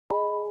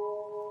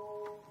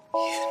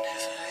Even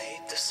if I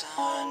hate the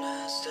sun,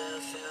 I still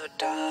feel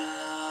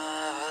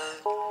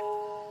dark.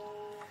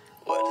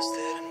 What is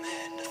there to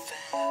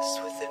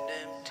manifest with an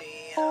empty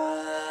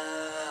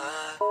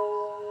heart?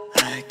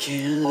 I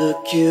can't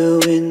look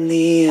you in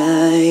the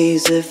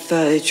eyes if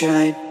I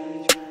tried.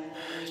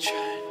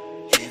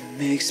 It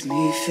makes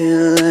me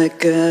feel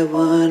like I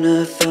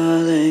wanna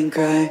fall and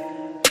cry.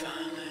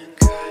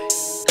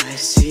 I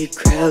see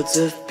crowds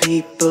of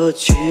people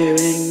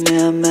cheering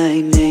out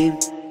my name.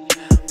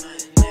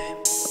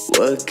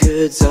 What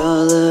good's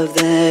all of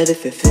that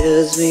if it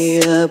fills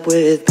me up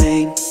with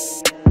pain?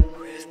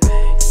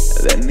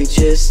 Let me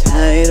just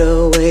hide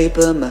away,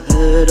 put my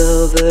hood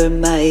over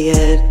my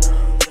head.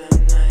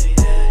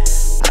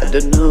 I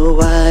don't know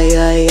why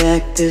I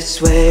act this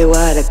way,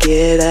 why'd I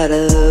get out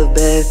of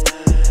bed?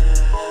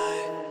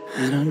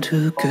 I don't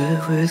do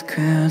good with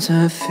crowds,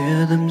 I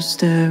feel them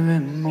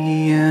staring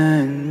me,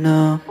 I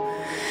know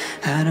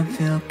I don't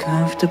feel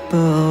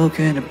comfortable,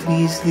 can I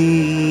please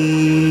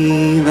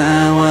leave?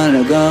 I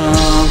wanna go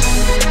home.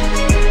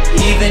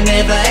 Even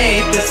if I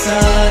hate the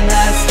sun,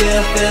 I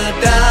still feel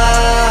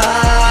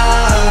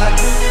dark.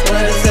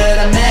 What is it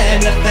I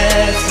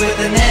manifest with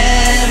an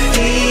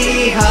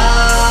empty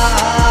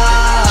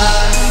heart?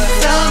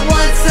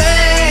 Someone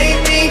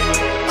save me,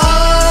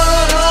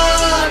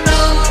 oh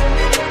no.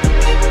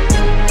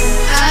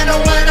 I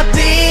don't wanna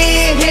be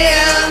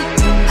here,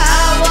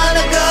 I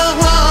wanna go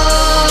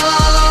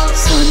home.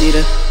 Sun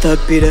eater, thug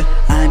beater,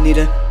 I need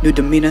a new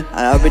demeanor.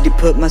 I already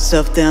put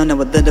myself down, now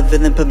I let the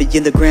villain put me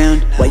in the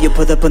ground. Why you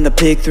pulled up on the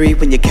big three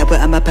when you coward?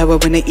 I'm my power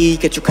when I eat.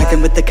 Get you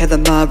cracking with the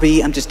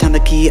calamari. I'm just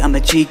Tamaki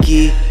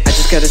Amajiki. I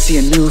just gotta see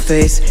a new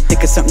face,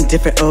 think of something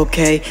different,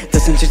 okay.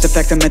 Doesn't change the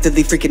fact I'm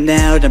mentally freaking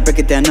out. I break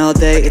it down all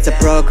day, it's a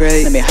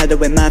progress. Let me hide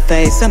away my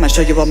face, I'ma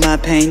show you all my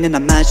pain. And I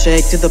might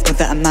shake to the point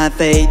that I might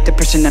fade.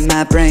 Depression in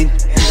my brain. I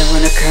don't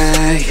wanna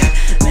cry,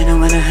 man I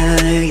wanna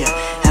hide.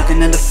 How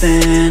can I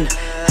defend?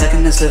 How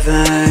can I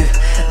survive?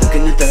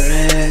 Looking at the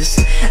rest,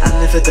 I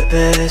live for the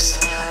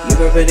best. You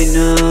already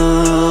know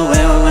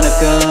where I wanna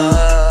go.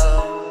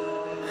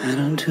 I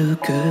don't do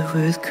good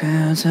with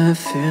crowds, I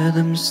feel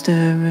them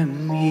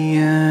staring me,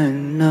 I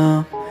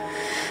know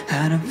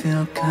I don't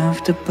feel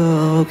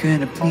comfortable,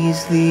 can I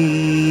please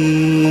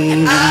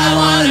leave? I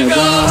wanna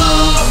go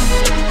home.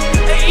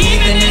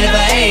 Even if I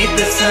hate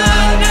the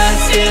sun, I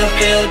still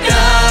feel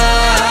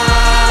dark.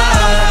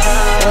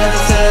 What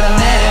is it I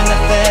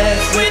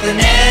manifest with an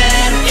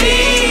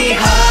empty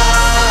heart?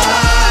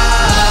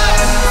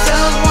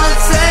 Someone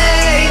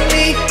save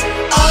me,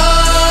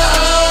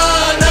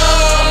 oh no.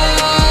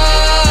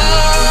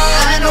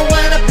 I don't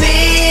wanna be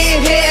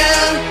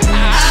here,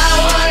 I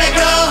wanna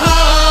go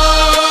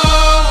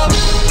home.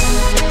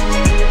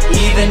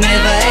 Even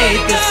if I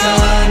hate the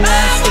sun,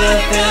 I still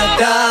feel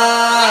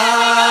dark.